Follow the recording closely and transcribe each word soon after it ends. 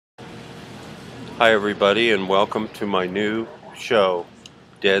Hi, everybody, and welcome to my new show,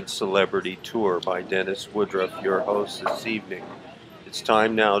 Dead Celebrity Tour by Dennis Woodruff, your host this evening. It's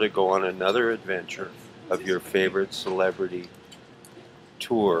time now to go on another adventure of your favorite celebrity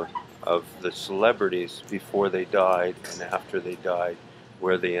tour of the celebrities before they died and after they died,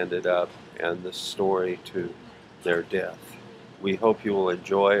 where they ended up, and the story to their death. We hope you will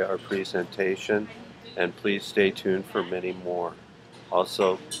enjoy our presentation, and please stay tuned for many more.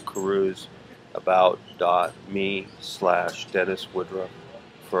 Also, peruse about.me/Dennis Woodruff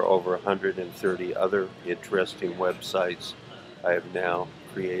for over 130 other interesting websites. I have now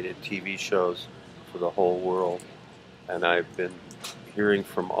created TV shows for the whole world, and I've been hearing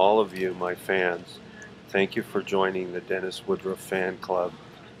from all of you, my fans. Thank you for joining the Dennis Woodruff Fan Club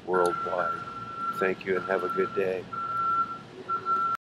worldwide. Thank you and have a good day.